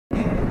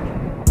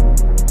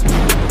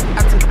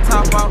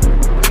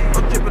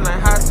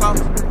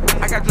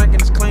I drink in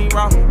this clean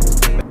raw.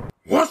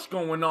 What's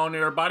going on,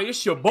 everybody?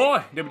 It's your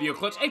boy,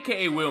 WDLClutch,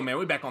 aka Will, man.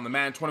 We back on the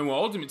Madden 21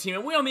 Ultimate Team,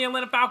 and we on the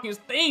Atlanta Falcons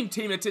theme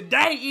team. And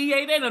today,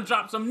 EA, they done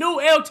dropped some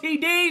new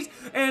LTDs,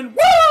 and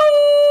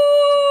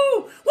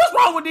woo! What's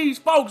wrong with these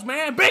folks,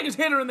 man? Biggest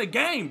hitter in the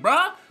game,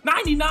 bruh.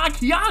 99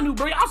 Keanu,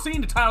 bro. Y'all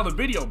seen the title of the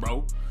video,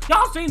 bro.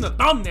 Y'all seen the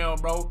thumbnail,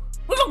 bro.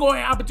 We're gonna go ahead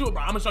and hop into it,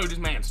 bro. I'm gonna show you this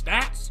man's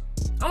stats.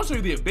 I'm gonna show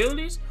you the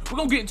abilities. We're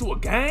gonna get into a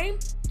game,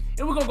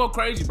 and we're gonna go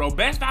crazy, bro.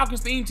 Best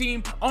Falcons theme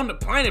team on the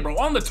planet, bro.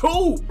 On the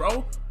tube,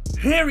 bro.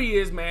 Here he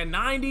is, man.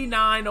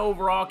 99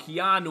 overall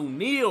KEANU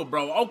NEAL,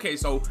 bro. Okay,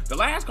 so the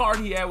last card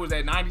he had was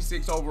that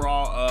 96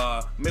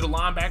 overall middle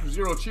linebacker,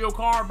 zero chill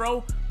card,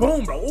 bro.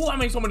 Boom, bro. Oh, I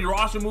made so many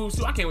roster moves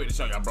too. I can't wait to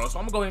show y'all, bro. So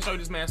I'm gonna go ahead and show you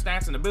this man's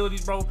stats and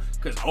abilities, bro.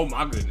 Cause oh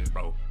my goodness,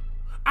 bro.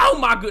 Oh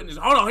my goodness.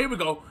 Hold on, here we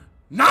go.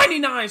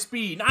 99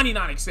 speed,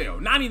 99 excel,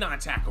 99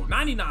 tackle,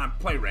 99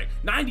 play rate,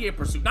 98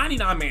 pursuit,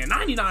 99 man,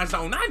 99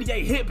 zone,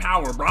 98 hit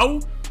power, bro.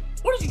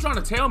 What are you trying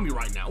to tell me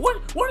right now? What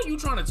are you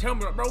trying to tell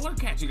me, bro? What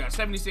catch you got?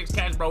 76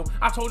 catch, bro.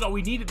 I told y'all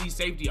we needed these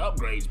safety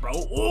upgrades, bro.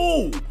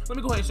 Ooh, let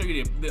me go ahead and show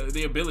you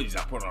the abilities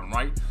I put on him,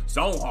 right?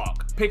 Zone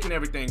hawk, picking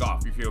everything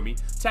off, you feel me?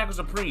 Tackle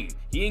supreme,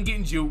 he ain't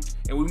getting juked,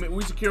 and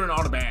we securing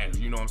all the bags,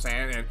 you know what I'm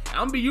saying? And I'm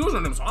gonna be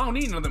using them, so I don't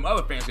need none of them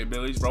other fancy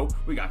abilities, bro.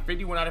 We got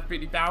 51 out of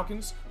 50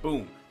 Falcons,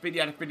 boom. 50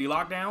 out of 50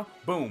 lockdown,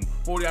 boom.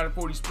 40 out of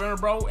 40 sprinter,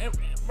 bro. And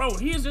bro,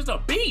 he is just a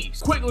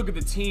beast. Quick look at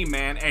the team,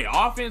 man. Hey,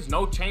 offense,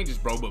 no changes,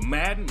 bro. But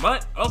Madden,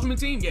 Mutt, Ultimate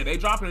Team, yeah, they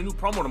dropping a new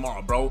promo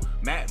tomorrow, bro.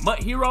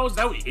 Mutt Heroes,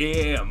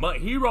 yeah,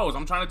 Mutt Heroes.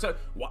 I'm trying to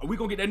tell, we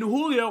gonna get that new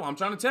Julio. I'm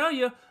trying to tell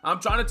you. I'm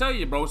trying to tell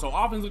you, bro. So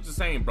offense looks the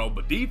same, bro.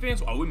 But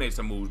defense, oh, we made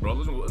some moves, bro.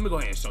 Let me go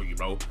ahead and show you,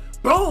 bro.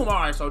 Boom. All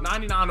right, so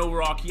 99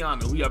 overall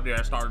KEANU. He up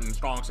there starting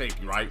strong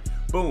safety, right?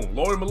 Boom.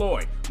 Lori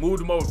Malloy,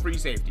 moved him over free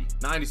safety.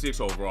 96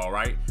 overall,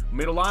 right?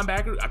 Middle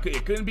linebacker,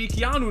 it couldn't be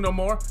KEANU no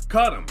more.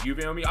 Cut him. You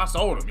feel me? I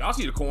sold him. Y'all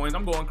see the coins.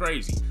 I'm going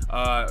crazy.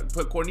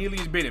 Put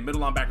Cornelius Bennett,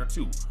 middle linebacker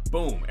 2.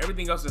 Boom.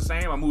 Everything else is the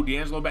same. I moved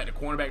D'Angelo back to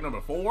cornerback number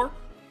 4.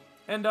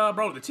 And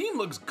bro, the team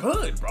looks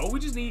good, bro. We're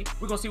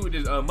gonna see what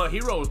this Mutt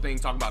Heroes thing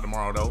talk about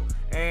tomorrow, though.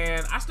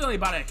 And I still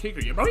ain't buy that kicker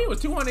yet, bro. He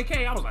was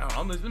 200K. I was like,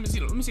 oh, let me see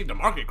if the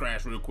market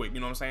crash real quick.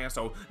 You know what I'm saying?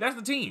 So that's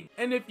the team.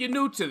 And if you're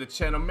new to the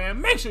channel, man,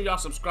 make sure y'all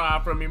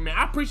subscribe for me, man.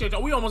 I appreciate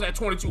y'all. We almost at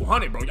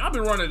 2,200, bro. Y'all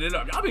been running it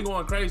up. Y'all been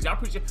going crazy. I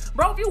appreciate,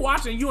 bro. If you're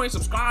watching, and you ain't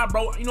subscribed,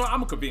 bro. You know what? I'm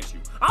gonna convince you.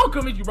 I'm gonna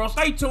convince you, bro.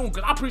 Stay tuned,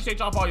 cause I appreciate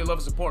y'all for all your love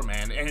and support,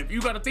 man. And if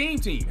you got a theme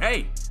team,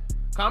 hey,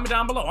 comment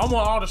down below. I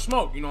want all the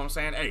smoke, you know what I'm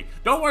saying? Hey,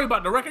 don't worry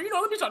about the record. You know,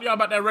 let me talk to y'all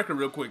about that record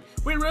real quick.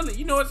 We really,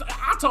 you know,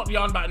 I'll talk to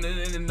y'all about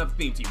it in another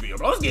theme TV video,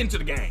 bro. Let's get into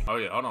the game. Oh,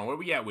 yeah, hold on. Where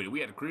we at with it?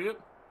 We at the crib?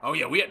 Oh,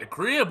 yeah, we at the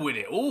crib with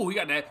it. Oh, he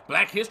got that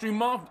Black History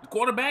Month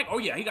quarterback. Oh,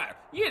 yeah,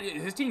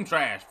 his team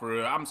trash, for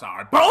real. I'm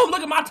sorry. Boom,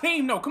 look at my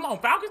team, though. Come on,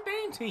 Falcons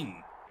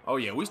team. Oh,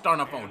 yeah, we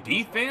starting up on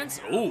defense.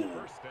 Ooh.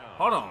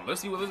 Hold on. Let's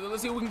see what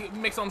we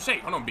can make something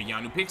shake. Hold on,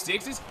 Beyond pick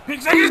sixes.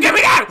 Pick sixes, give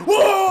me that!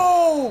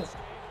 Whoa!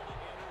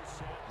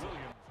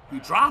 He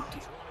dropped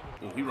it.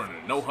 Oh, he running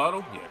no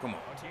huddle. Yeah, come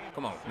on.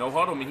 Come on. No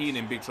huddle, and he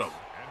in big trouble.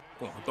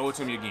 Come on, throw it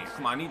to me again.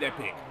 Come on, I need that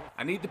pick.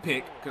 I need the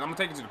pick, because I'm going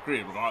to take it to the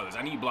crib regardless.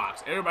 I need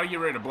blocks. Everybody get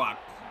ready to block.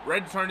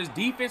 Ready to turn this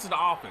defense into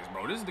offense,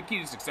 bro. This is the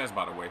key to success,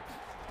 by the way.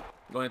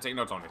 Go ahead and take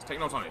notes on this. Take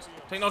notes on this.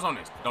 Take notes on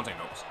this. Don't take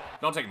notes.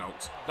 Don't take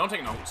notes. Don't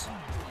take notes.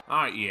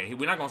 All right, yeah.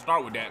 We're not going to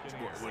start with that.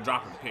 We're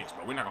dropping picks,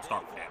 bro. We're not going to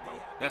start with that, bro.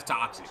 That's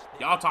toxic.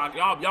 Y'all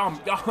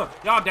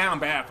down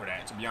bad for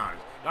that, to be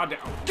honest. Y'all down.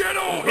 Get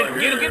over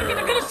here.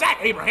 Get a sack,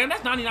 Abraham.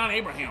 That's 99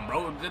 Abraham,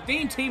 bro. The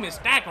team is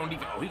stacked on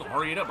defense. Oh, he gonna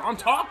hurry it up, bro. I'm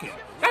talking.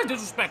 That's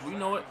disrespectful. You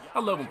know what? I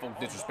love when folks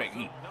disrespect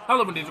me. I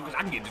love when because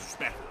I can get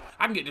disrespectful.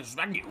 I can get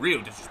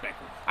real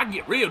disrespectful. I can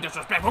get real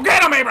disrespectful.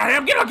 Get him,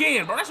 Abraham. Get him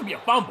again, bro. That should be a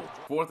fumble.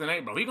 4th and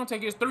 8, bro. He gonna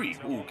take his 3.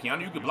 Ooh,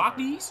 KEANU, you can block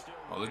these?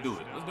 Oh, let's do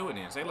it. Let's do it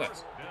then. Say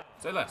less.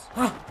 Say less.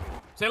 Huh.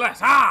 Say less.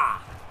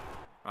 Ah!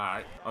 All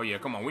right. Oh, yeah.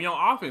 Come on. We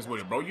on offense with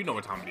it, bro. You know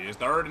what time it is.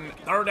 Third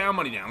down,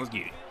 money down. Let's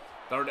get it.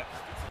 Third down.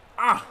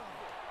 Ah!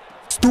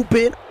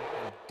 Stupid.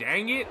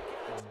 Dang it.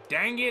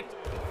 Dang it.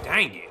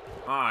 Dang it.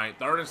 All right.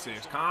 3rd and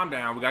 6. Calm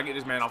down. We got to get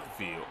this man off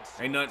the field.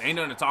 Ain't nothing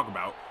to talk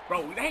about.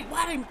 Bro,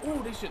 why they...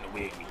 Ooh, they shouldn't have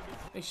wigged me.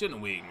 They shouldn't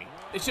have wigged me.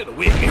 They should have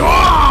wigged me.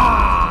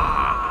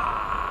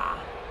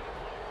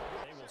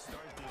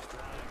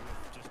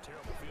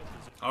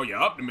 Oh,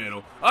 yeah. Up the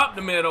middle. Up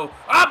the middle.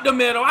 Up the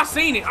middle. I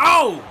seen it.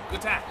 Oh,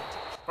 good tackle.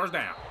 First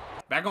down.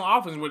 Back on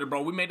offense with it,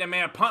 bro. We made that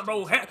man punt,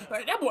 bro.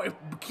 That boy,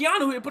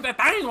 KEANU here put that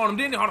thing on him,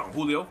 didn't he? Hold on,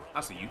 Julio.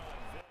 I see you.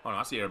 Hold on,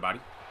 I see everybody.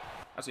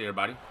 I see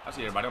everybody. I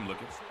see everybody. I'm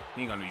looking.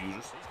 He ain't got no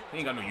users. He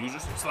ain't got no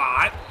users.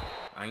 Slide.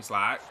 I ain't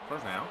slide.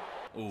 First down.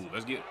 Ooh,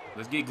 let's get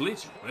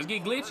glitchy. Let's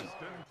get glitchy.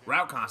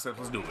 Route concept.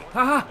 Let's do it.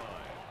 Ha ha.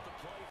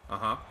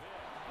 Uh-huh.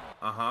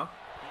 Uh-huh.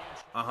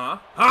 Uh-huh.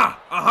 Ha!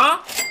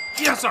 Uh-huh.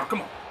 Yes, sir.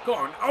 Come on. Go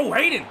on. Oh,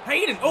 Hayden.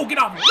 Oh, get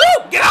off me.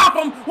 Woo! Get off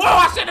him. Whoa,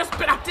 I should have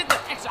spit. I did the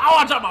extra. Oh,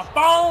 I dropped my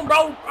phone,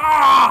 bro.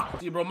 Ah.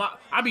 See, bro,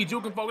 I be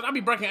juking folks. I be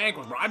breaking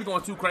ankles, bro. I be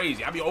going too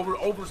crazy. I be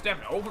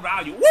overstepping,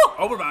 overvalue. Woo!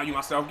 Overvalue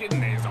myself. Get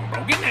in the end zone,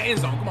 bro. Get in that end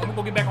zone. Come on, we're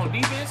going to get back on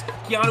defense.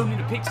 Keanu need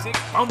a pick 6,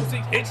 fumble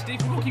 6, hit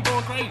sticks. We're going to keep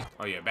going crazy.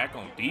 Oh, yeah, back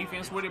on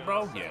defense with it,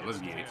 bro. Yeah, let's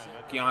get it.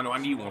 Keanu, I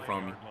need one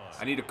from you.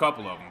 I need a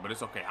couple of them, but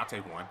it's okay. I'll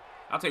take one.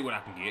 I'll take what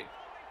I can get.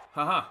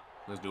 Haha.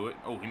 Let's do it.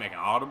 Oh, he making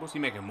audibles. He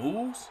making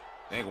moves.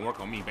 They ain't gonna work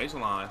on me.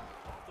 Baseline.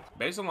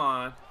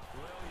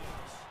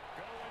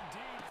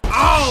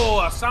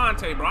 Oh,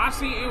 Asante, bro. I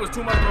see it was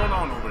too much going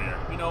on over there.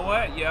 You know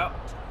what? Yep.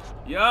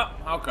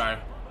 Okay.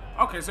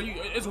 Okay, so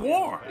it's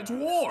war. It's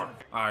war.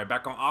 All right,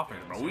 back on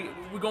offense, bro.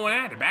 We going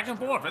at it, back and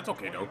forth. That's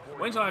okay though.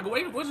 Wait till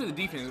the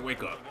defense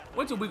wake up.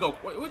 Wait till we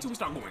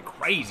start going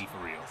crazy for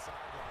real.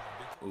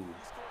 Ooh.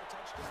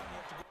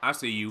 I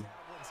see you.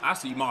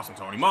 Awesome,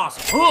 Tony.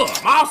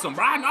 Awesome,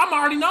 bro. I'm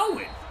already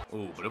knowing.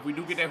 Ooh, but if we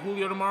do get that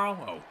Julio tomorrow,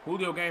 oh,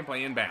 Julio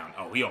gameplay inbound.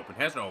 Oh, he open.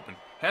 Hester open.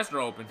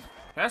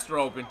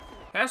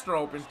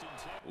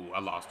 Ooh, I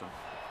lost him.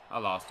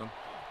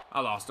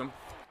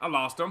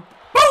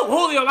 Boom!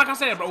 Julio, like I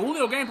said, bro,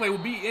 Julio gameplay will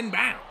be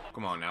inbound.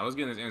 Come on now, let's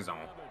get in this end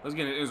zone.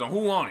 Who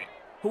want it?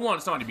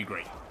 Somebody be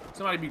great.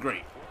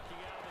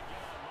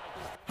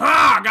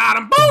 Ah, got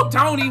him. Boom!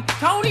 Tony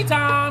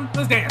time.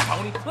 Let's dance,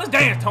 Tony. What's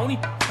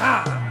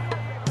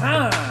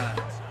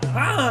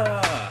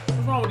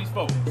wrong with these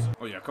folks?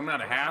 Oh yeah, coming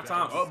out of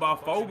halftime, up by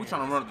 4. We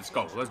trying to run up the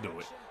scope. Let's do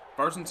it.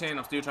 1st and 10.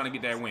 I'm still trying to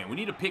get that win. We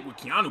need a pick with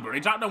Keanu, bro. They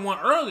dropped that one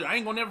earlier. I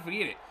ain't gonna never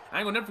forget it.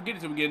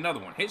 Till we get another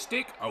one. Hit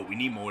stick. Oh, we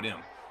need more of them.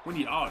 We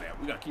need all that.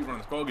 We gotta keep running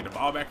the score. Get the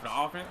ball back for the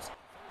offense.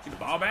 Get the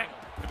ball back.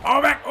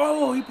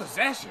 Oh, he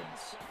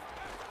possessions.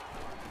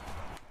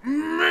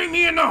 Meet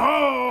me in the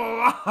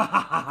hole.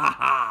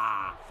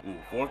 Ooh,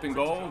 4th and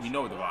goal. You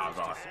know what the vibes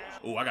are.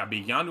 Ooh, I got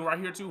big Keanu right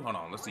here too. Hold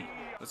on. Let's see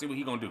what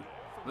he gonna do.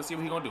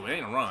 It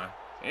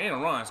ain't a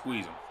run.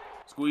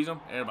 Squeeze him.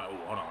 Everybody.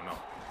 Ooh, hold on. No.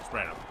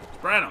 Spread him.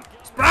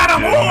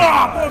 Ooh,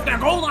 4th down.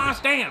 Goal line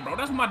stand, bro.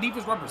 That's what my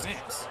defense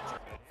represents.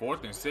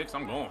 4th and 6.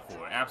 I'm going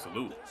for it.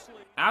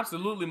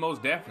 Absolutely,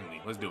 most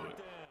definitely. Let's do it.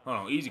 Hold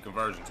on. Easy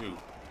conversion, too.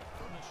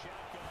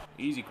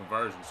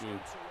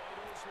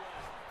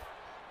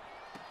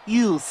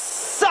 You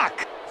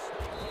suck!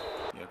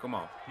 Yeah, come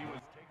on.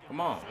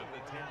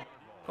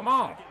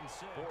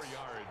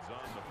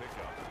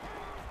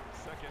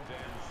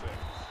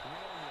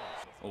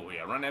 Oh,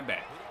 yeah, run that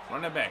back.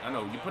 I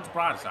know, you put the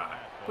pride aside.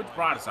 Hold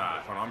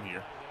on,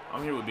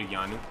 I'm here with Big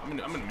Keanu. I'm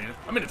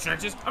in the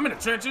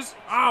trenches.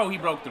 Oh, he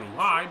broke through. All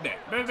right, bet.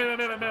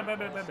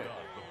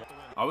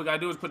 All we gotta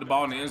do is put the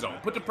ball in the end zone.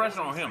 Put the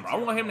pressure on him, bro. I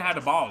want him to have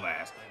the ball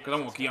last. Because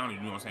I want Keanu, you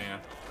know what I'm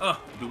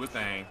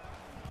saying?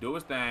 Do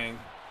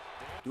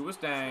his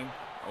thing.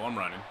 Oh, I'm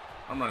running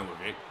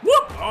with it.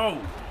 Whoop! Oh,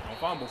 don't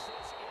fumble.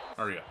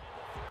 Hurry up.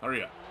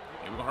 Yeah,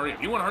 we're gonna hurry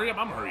up. You wanna hurry up?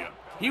 I'm gonna hurry up.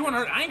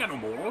 I ain't got no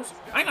morals.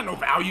 I ain't got no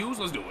values.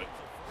 Let's do it.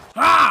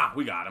 Ah!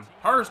 We got him.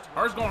 Hurst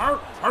gonna hurt.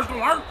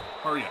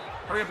 Hurry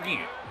up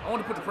again. I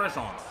want to put the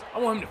pressure on him. I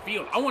want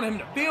him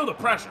to feel the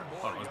pressure.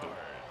 Hold on, let's do it.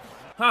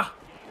 Huh?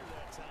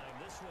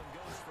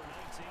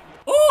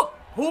 Ooh!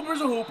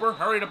 Hooper's a hooper.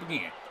 Hurry it up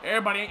again.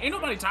 Everybody, ain't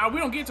nobody tired. We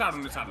don't get tired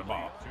on this side of the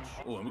ball.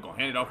 Ooh, and we're gonna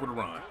hand it off with a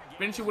run.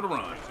 Finish it with a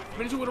run.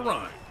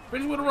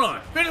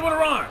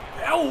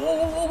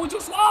 Oh, we too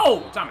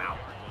slow. Time out.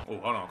 Oh,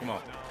 hold on, come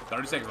on.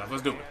 30 seconds left.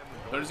 Let's do it.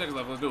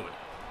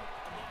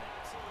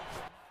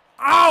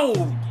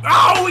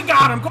 Oh, we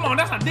got him. Come on,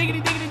 that's a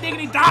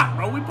diggity dot,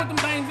 bro. We put them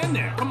things in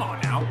there. Come on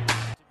now.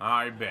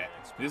 I bet.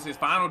 This is his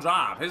final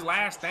drive, his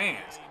last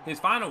stance, his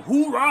final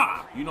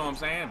hoorah. You know what I'm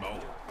saying, bro?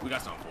 We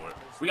got something for it.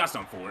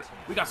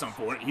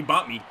 He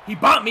bumped me.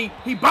 Get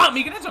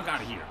that junk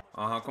out of here.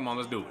 Come on,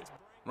 let's do it.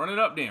 Run it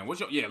up then.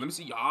 Yeah, let me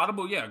see your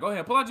audible. Yeah, go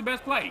ahead. Pull out your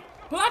best play.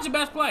 I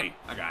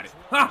got it.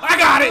 I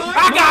got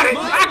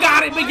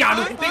it. Big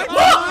Keanu.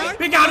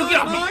 Big Keanu,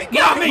 get off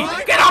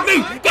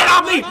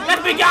me.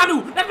 That's Big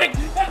Keanu.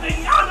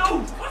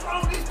 What's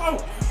wrong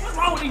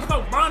with these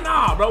folks? Bro?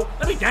 Nah, bro.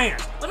 Let me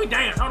dance.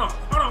 Hold on.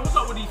 What's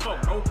up with these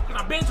folks, bro? Cause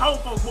I've been told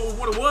folks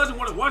what it was and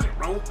what it wasn't,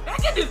 bro.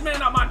 Get this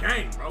man out my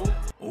game, bro.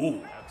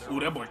 Ooh,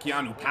 that boy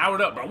Keanu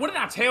powered up, bro. What did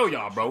I tell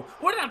y'all, bro?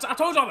 I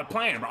told y'all the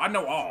plan, bro. I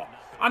know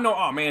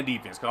all man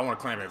defense, because I want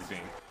to clamp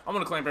everything. I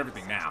want to clamp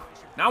everything now.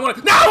 I want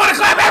to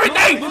clamp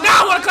everything! Move!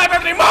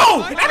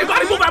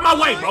 Everybody move out my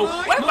way, bro.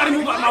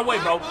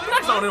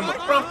 Flex on him,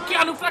 bro.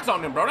 Keanu, flex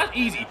on them, bro. That's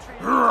easy.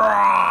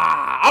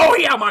 Oh,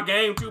 he out my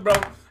game, too, bro.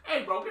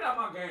 Hey, bro, get out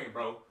my game,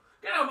 bro.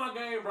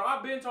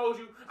 I've been told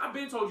you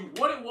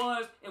what it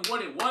was and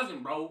what it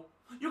wasn't, bro.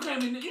 You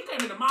came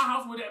into my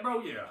house with that,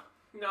 bro. Yeah.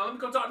 No, let me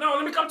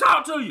come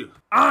talk to you.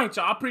 All right,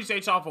 y'all. I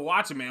appreciate y'all for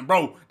watching, man.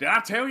 Bro, did I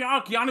tell y'all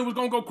Keanu was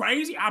gonna go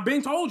crazy? I've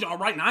been told y'all,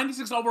 right?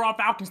 96 overall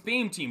Falcons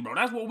theme team, bro.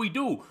 That's what we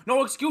do.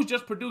 No excuse,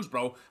 just produce,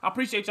 bro. I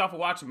appreciate y'all for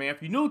watching, man.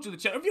 If you're new to the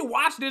channel, if you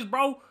watch this,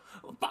 bro,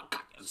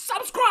 fuck,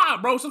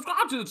 subscribe, bro.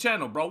 Subscribe to the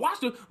channel, bro. Watch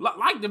the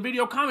like the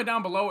video, comment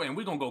down below, and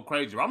we gonna go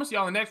crazy, bro. I'm gonna see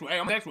y'all in the next one. Hey,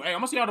 I'm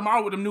gonna see y'all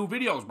tomorrow with them new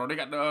videos, bro. They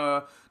got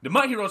the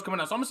Mud Heroes coming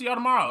out, so I'm gonna see y'all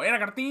tomorrow. And I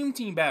got a theme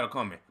team battle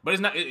coming, but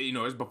it's not, you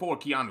know, it's before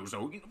Keanu,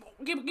 so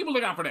keep a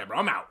lookout for that, bro.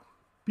 I'm out.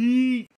 Peace.